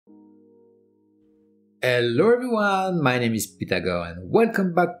Hello everyone, my name is Pythagore and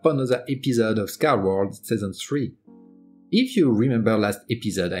welcome back for another episode of Scarworld Season 3. If you remember last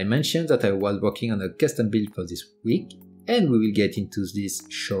episode, I mentioned that I was working on a custom build for this week, and we will get into this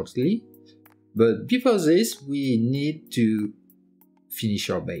shortly. But before this, we need to finish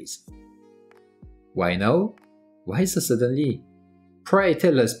our base. Why now? Why so suddenly? Pray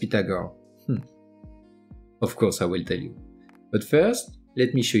tell us, Pythagore. Of course I will tell you. But first,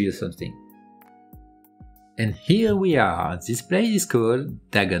 let me show you something. And here we are. This place is called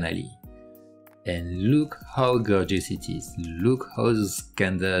Diagon. And look how gorgeous it is. Look how those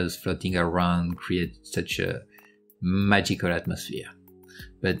candles floating around create such a magical atmosphere.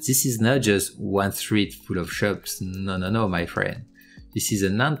 But this is not just one street full of shops. No, my friend. This is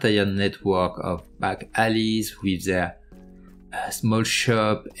an entire network of back alleys with their small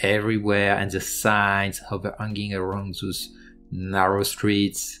shop everywhere and the signs overhanging around those narrow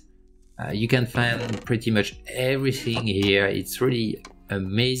streets. You can find pretty much everything here. It's really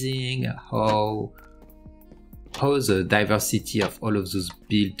amazing how the diversity of all of those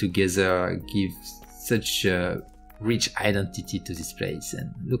built together gives such a rich identity to this place.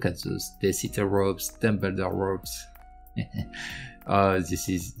 And look at those Death Eater robes, Dumbledore robes. Oh, this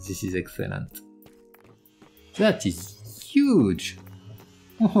is excellent. That is huge.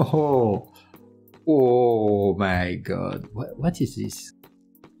 Oh my god. What is this?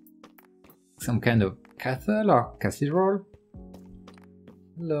 Some kind of castle or cathedral?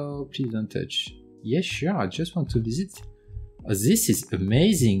 Hello, please don't touch. Yes, sure, I just want to visit. Oh, this is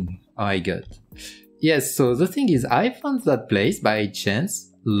amazing. Oh my god. Yes, so the thing is, I found that place by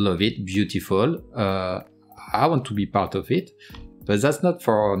chance. Love it, beautiful. I want to be part of it, but that's not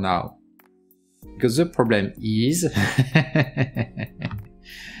for now. Because the problem is...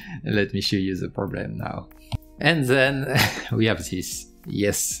 Let me show you the problem now. And then we have this.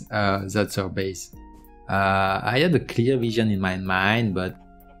 Yes, that's our base. I had a clear vision in my mind, but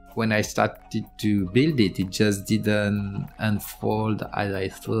when I started to build it, it just didn't unfold as I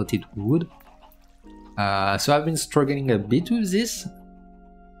thought it would. So I've been struggling a bit with this,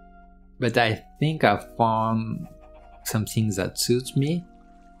 but I think I've found something that suits me.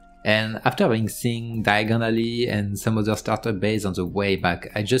 And after having seen Diagon and some other starter base on the way back,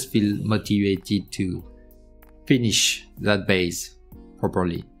 I just feel motivated to finish that base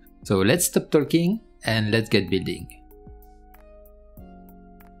properly. So let's stop talking and let's get building.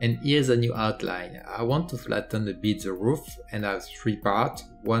 And here's a new outline. I want to flatten a bit the roof and have three parts.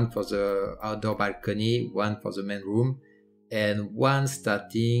 One for the outdoor balcony, one for the main room, and one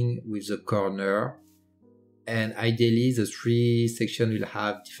starting with the corner. And ideally the three sections will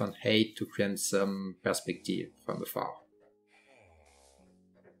have different height to create some perspective from afar.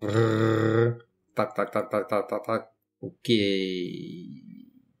 Okay.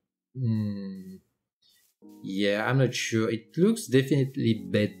 Yeah, I'm not sure. It looks definitely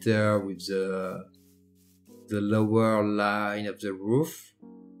better with the lower line of the roof.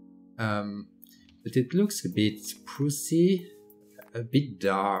 But it looks a bit sprucey, a bit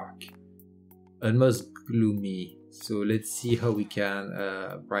dark, almost gloomy. So let's see how we can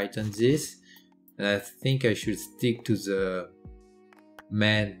brighten this. And I think I should stick to the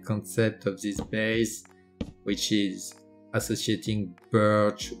main concept of this base, which is associating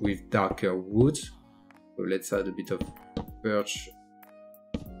birch with darker wood. So let's add a bit of birch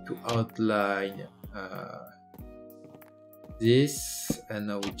to outline this, and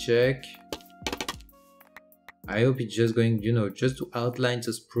now we check. I hope it's just going, just to outline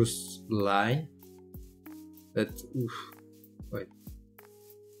the spruce line. But wait,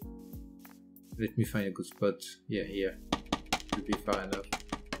 let me find a good spot. Yeah, here should be far enough.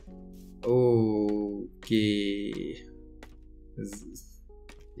 Okay.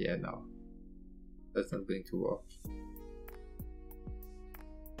 Yeah, no, that's not going to work.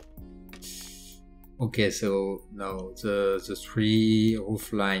 Okay, so no, the three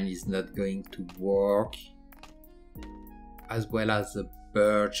roof line is not going to work, as well as the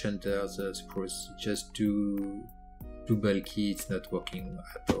birch under the spruce. Just too bulky. It's not working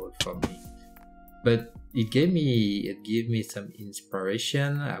at all for me. But it gave me some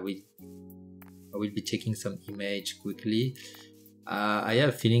inspiration. I will be taking some image quickly. I have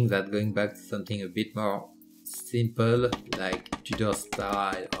a feeling that going back to something a bit more simple, like Tudor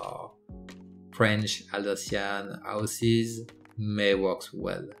style or French Alsacian houses, may work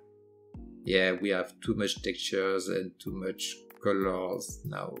well. Yeah, we have too much textures and too much colors.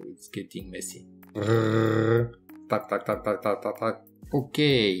 Now it's getting messy.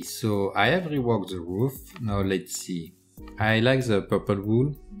 Okay, so I have reworked the roof. Now let's see. I like the purple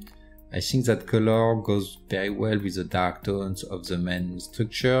wool. I think that color goes very well with the dark tones of the main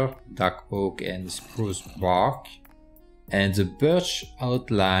structure, dark oak and spruce bark. And the birch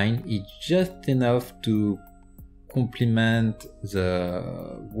outline is just enough to complement the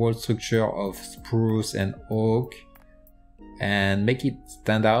wall structure of spruce and oak and make it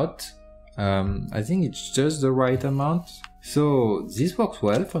stand out. I think it's just the right amount. So this works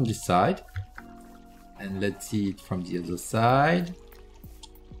well from this side. And let's see it from the other side.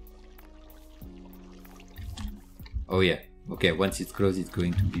 Oh yeah, okay, once it's closed it's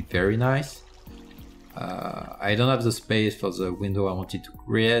going to be very nice. I don't have the space for the window I wanted to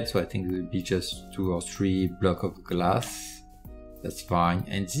create, so I think it will be just 2 or 3 blocks of glass. That's fine.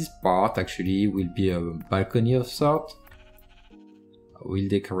 And this part actually will be a balcony of sort. I will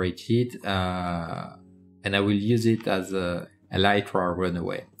decorate it and I will use it as a elytra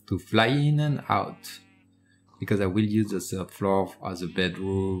runaway to fly in and out, because I will use the 3rd floor as a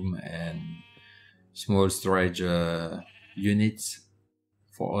bedroom and small storage units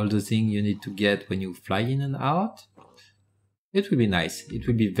for all the things you need to get when you fly in and out. It will be nice. It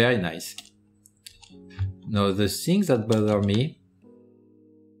will be very nice. Now the things that bother me,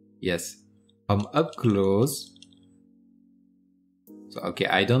 yes, from up close. So okay,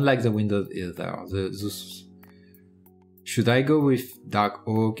 I don't like the windows either. Should I go with dark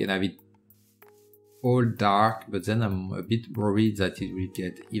oak and have it all dark? But then I'm a bit worried that it will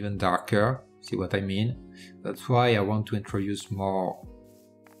get even darker. See what I mean? That's why I want to introduce more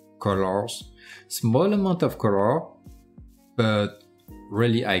colors. Small amount of color, but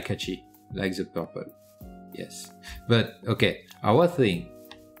really eye-catchy, like the purple. Yes. But okay, our thing.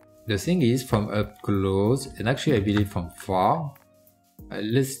 The thing is from up close, and actually I believe from far.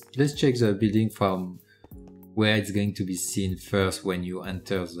 Let's check the building from where it's going to be seen first when you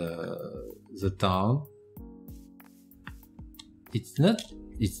enter the town. It's not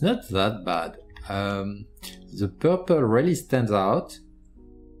that bad. The purple really stands out,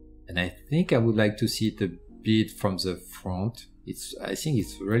 and I think I would like to see it a bit from the front. I think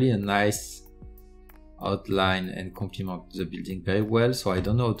it's really a nice outline and complement the building very well, so I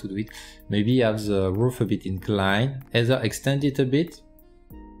don't know how to do it. Maybe have the roof a bit inclined, either extend it a bit.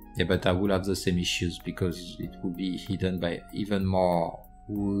 Yeah, but I will have the same issues because it will be hidden by even more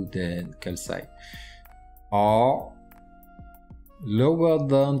wood and calcite. Or lower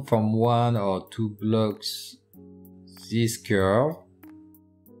down from 1 or 2 blocks this curve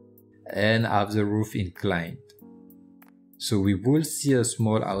and have the roof inclined. So we will see a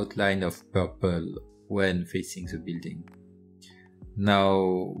small outline of purple when facing the building.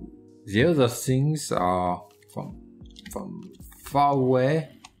 Now the other things are from far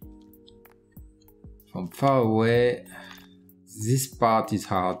away. From far away, this part is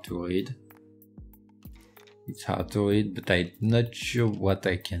hard to read. It's hard to read, but I'm not sure what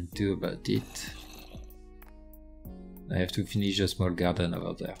I can do about it. I have to finish a small garden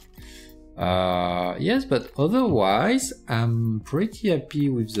over there. Yes, but otherwise, I'm pretty happy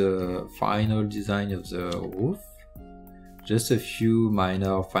with the final design of the roof. Just a few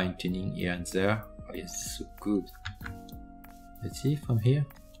minor fine-tuning here and there. Oh yes, so good. Let's see from here.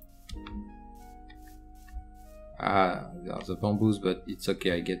 There are the bamboos, but it's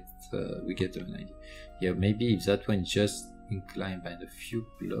okay. We get an idea. Yeah, maybe if that one just inclined by a few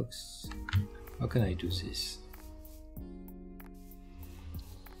blocks. How can I do this?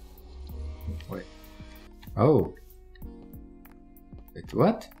 Wait. Oh. Wait,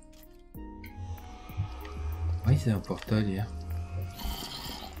 what? Why is there a portal here?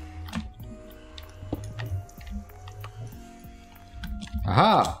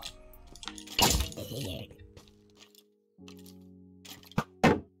 Aha!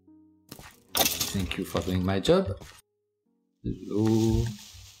 Thank you for doing my job. Hello.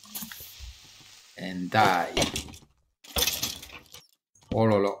 And die. Oh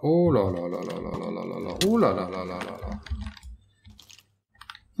la la, oh la la la la la la la la la, oh la la la la la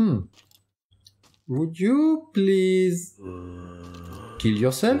la. Would you please kill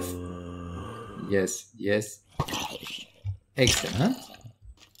yourself? Yes, yes. Excellent.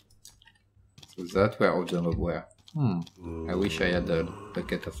 So that where all the mob were. I wish I had a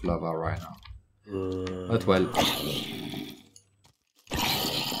bucket of lava right now. But well.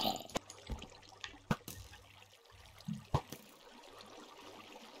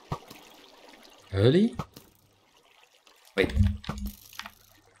 Early? Wait.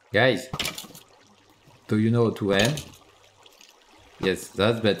 Guys. Do you know how to end? Yes,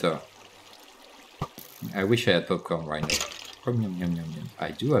 that's better. I wish I had popcorn right now. Yum, yum, yum, yum.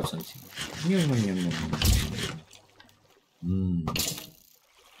 I do have something. Yum, yum, yum, yum, yum.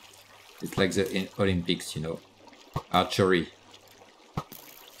 It's like the Olympics, you know. Archery.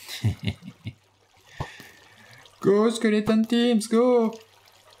 Go, skeleton teams, go!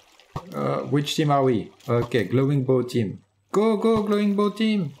 Which team are we? Okay, glowing bow team. Go, go, glowing bow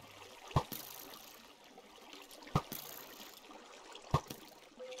team!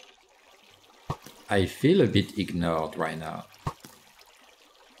 I feel a bit ignored right now.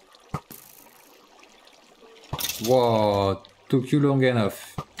 Whoa, took you long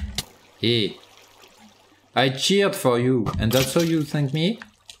enough. Hey, I cheered for you, and that's how you thank me?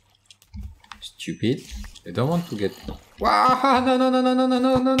 Stupid. I don't want to get... Wow, no, no, no, no, no, no,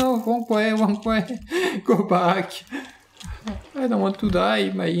 no, no, no, wrong way. Go back. I don't want to die,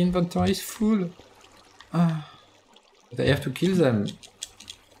 my inventory is full. But I have to kill them.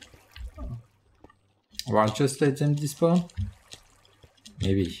 Or I'll just let them despawn?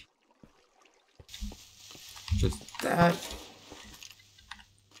 Maybe. Just die.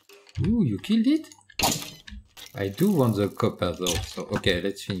 Ooh, you killed it? I do want the copper though, so okay,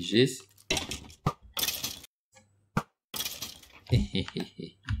 let's finish this.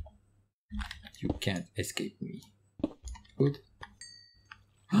 You can't escape me. Good.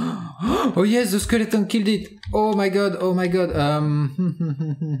 Oh yes, the skeleton killed it! Oh my god, oh my god.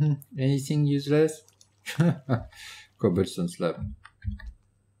 Anything useless? Cobblestone slab.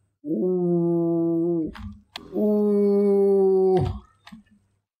 Ooh. Ooh.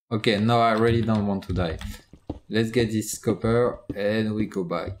 Okay, now I really don't want to die. Let's get this copper and we go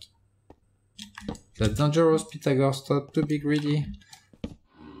back. That's dangerous, Pythagore, stop to be greedy.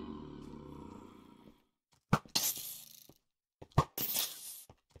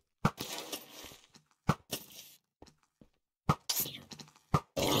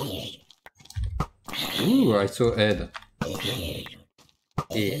 Ooh, I saw Ed.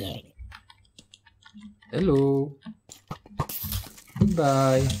 Yeah. Hello.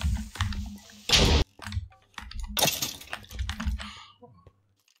 Goodbye.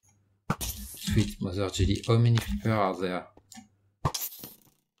 Sweet mother jelly. How many people are there?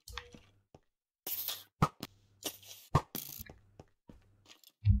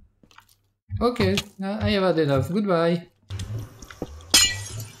 Okay, I have had enough. Goodbye.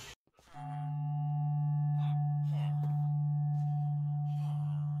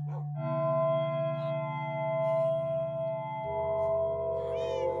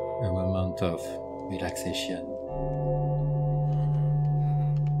 A moment of relaxation.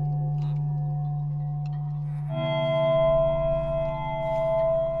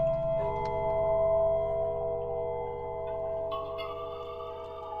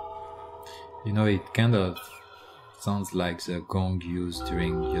 You know, it kind of sounds like the gong used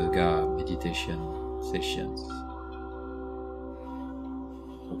during yoga meditation sessions.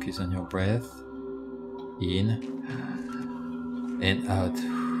 Focus on your breath, in and out.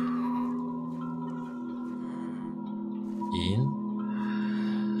 In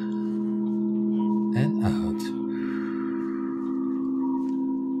and out.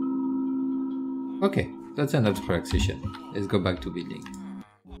 Okay, that's enough relaxation. Let's go back to building.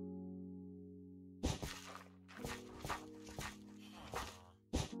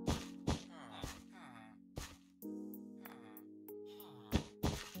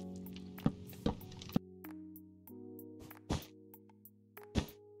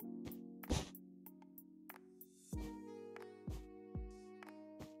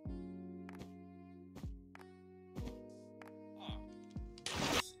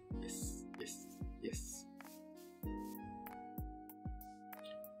 Yes.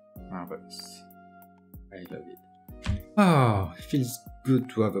 Marvelous. I love it. Oh, it feels good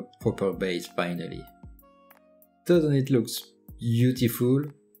to have a proper base finally. Doesn't it look beautiful?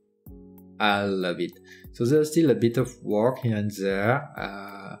 I love it. So there's still a bit of work here and there.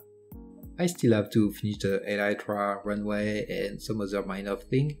 I still have to finish the elytra runway and some other minor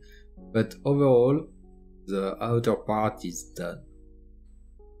thing, but overall the outer part is done.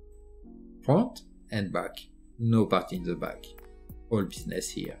 Front and back. No part in the back. All business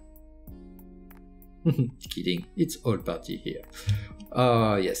here. Kidding, it's all party here.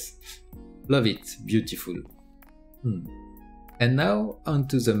 Yes. Love it. Beautiful. And now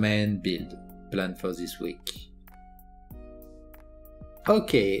onto the main build plan for this week.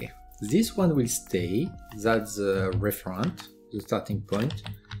 Okay, this one will stay. That's the referent, the starting point.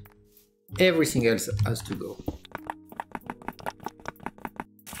 Everything else has to go.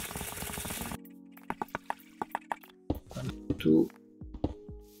 1, 2,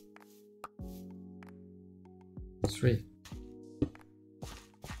 3.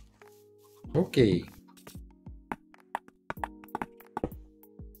 Okay.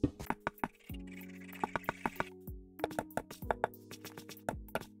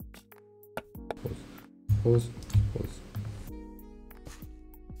 Pause.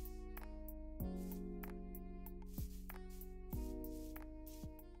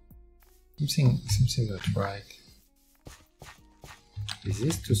 Something not right. Is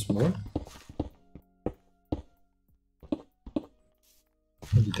this too small?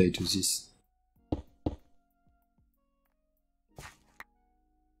 How did I do this?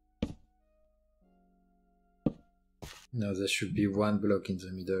 No, there should be one block in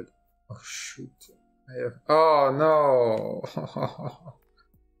the middle. Oh shoot. Oh no!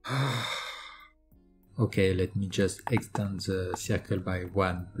 Okay, let me just extend the circle by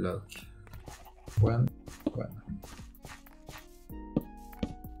one block. One.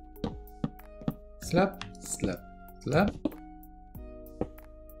 Slap, slap, slap.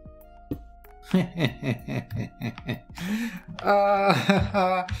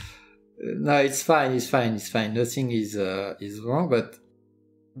 No, it's fine. Nothing is wrong, but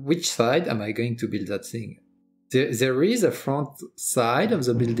which side am I going to build that thing? There is a front side of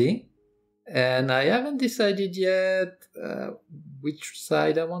the building, and I haven't decided yet which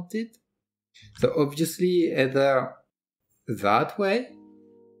side I want it. So obviously either that way.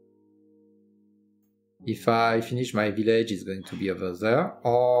 If I finish my village, it's going to be over there,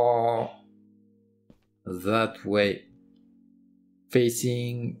 or that way.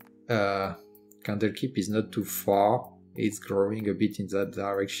 Facing Candlekeep is not too far. It's growing a bit in that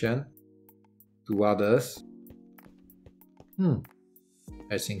direction toward us.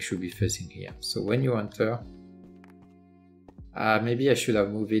 I think should be facing here. So when you enter, maybe I should have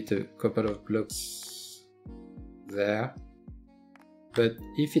moved it a couple of blocks there. But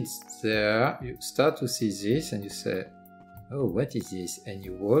if it's there, you start to see this and you say, oh, what is this? And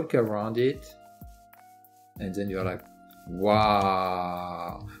you walk around it, and then you're like,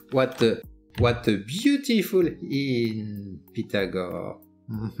 wow, what a beautiful inn, Pythagore.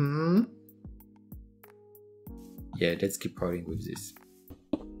 Yeah, let's keep rolling with this.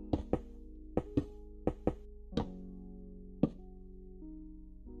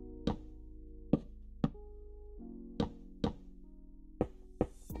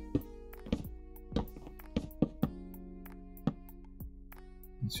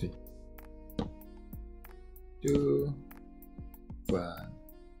 Three, two, one,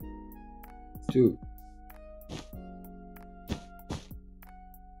 two.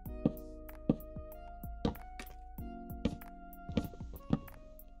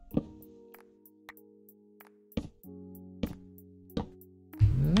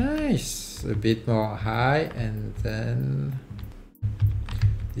 Nice, a bit more high, and then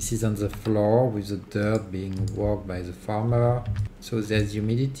this is on the floor with the dirt being worked by the farmer. So there's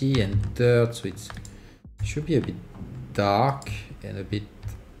humidity and dirt, so it should be a bit dark and a bit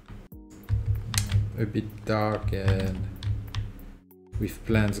dark and with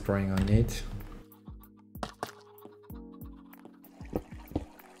plants growing on it.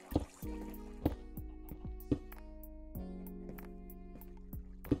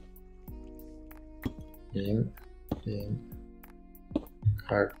 In,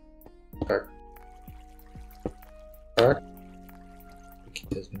 crack, crack, crack.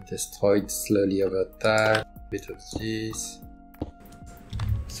 It has been destroyed slowly over time. A bit of this.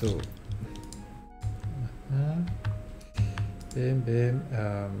 So, bam, bam.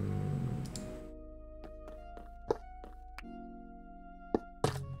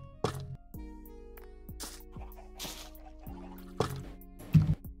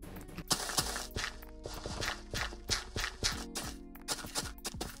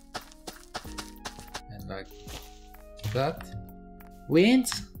 And like that.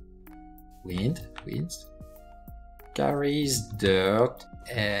 Winds carries dirt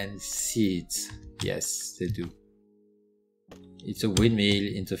and seeds. Yes, they do. It's a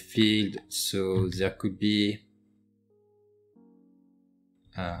windmill in the field, so there could be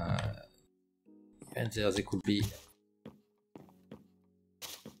and there could be.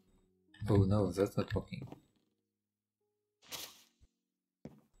 Oh no, that's not working.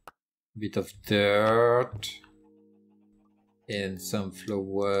 Bit of dirt. And some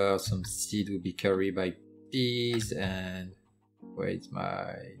flower, some seed will be carried by bees, and where's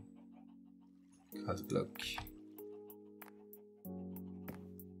my grass block?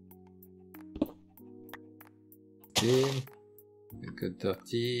 Okay, we got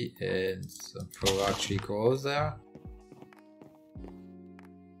dirty, and some flower actually grows there.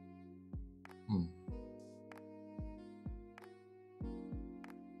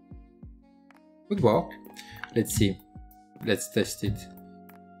 Good work. Let's see. Let's test it.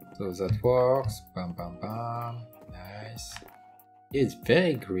 So that works. Bam, bam, bam. Nice. It's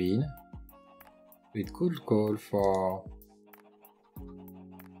very green. It could call for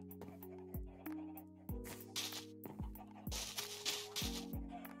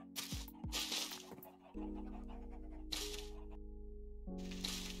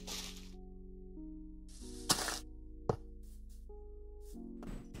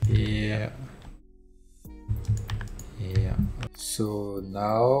So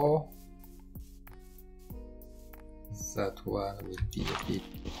now that one would be a bit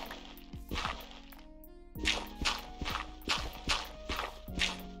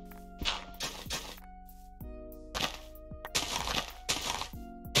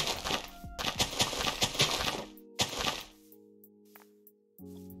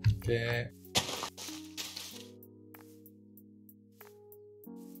okay.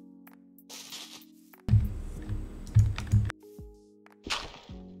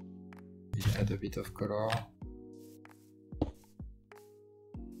 Add a bit of color.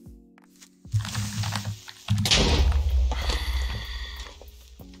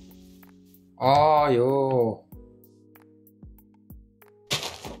 Oh, yo.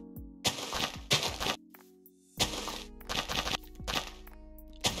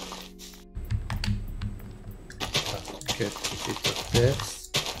 Get a bit of this.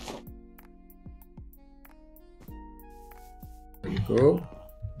 There you go.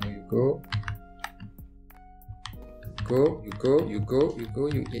 There you go. You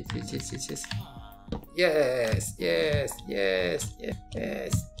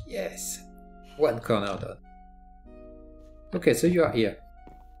yes. One corner done. Okay, so you are here.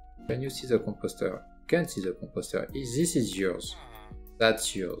 Can you see the composter? Can't see the composter. This is yours.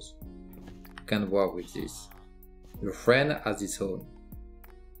 That's yours. You can work with this. Your friend has his own.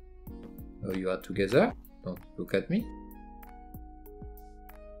 Now you are together. Don't look at me.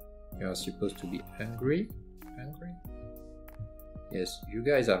 You are supposed to be hungry. Yes, you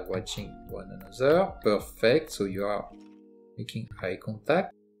guys are watching one another. Perfect. So you are making eye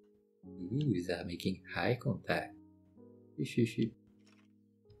contact. Ooh, they are making eye contact.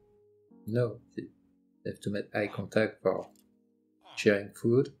 No, they have to make eye contact for sharing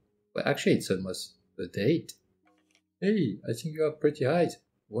food. But actually, it's almost a date. Hey, I think you are pretty high.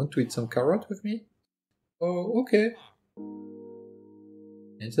 Want to eat some carrot with me? Oh, okay.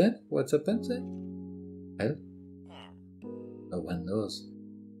 And then, what's happened then? Well, no one knows.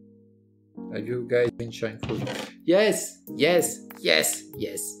 Are you guys been sharing food? Yes.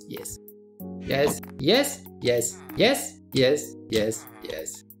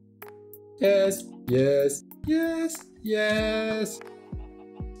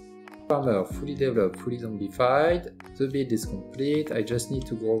 Farmer fully developed, fully zombified. The build is complete. I just need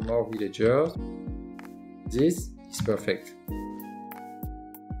to grow more villagers. This is perfect.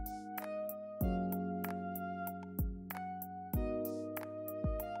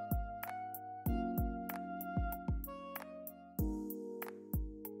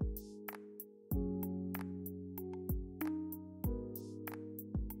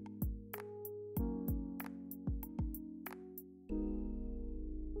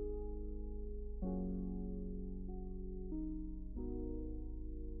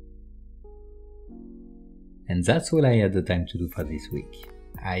 And that's all I had the time to do for this week.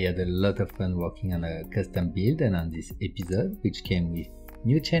 I had a lot of fun working on a custom build and on this episode, which came with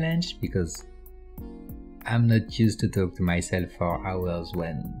new challenge because I'm not used to talk to myself for hours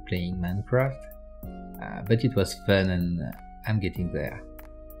when playing Minecraft, but it was fun and I'm getting there.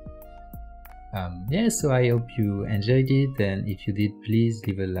 So I hope you enjoyed it, and if you did, please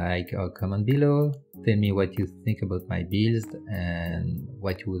leave a like or comment below. Tell me what you think about my builds and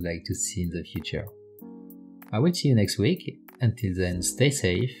what you would like to see in the future. I will see you next week. Until then, stay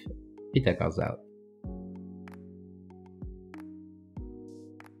safe. Pythagore's out.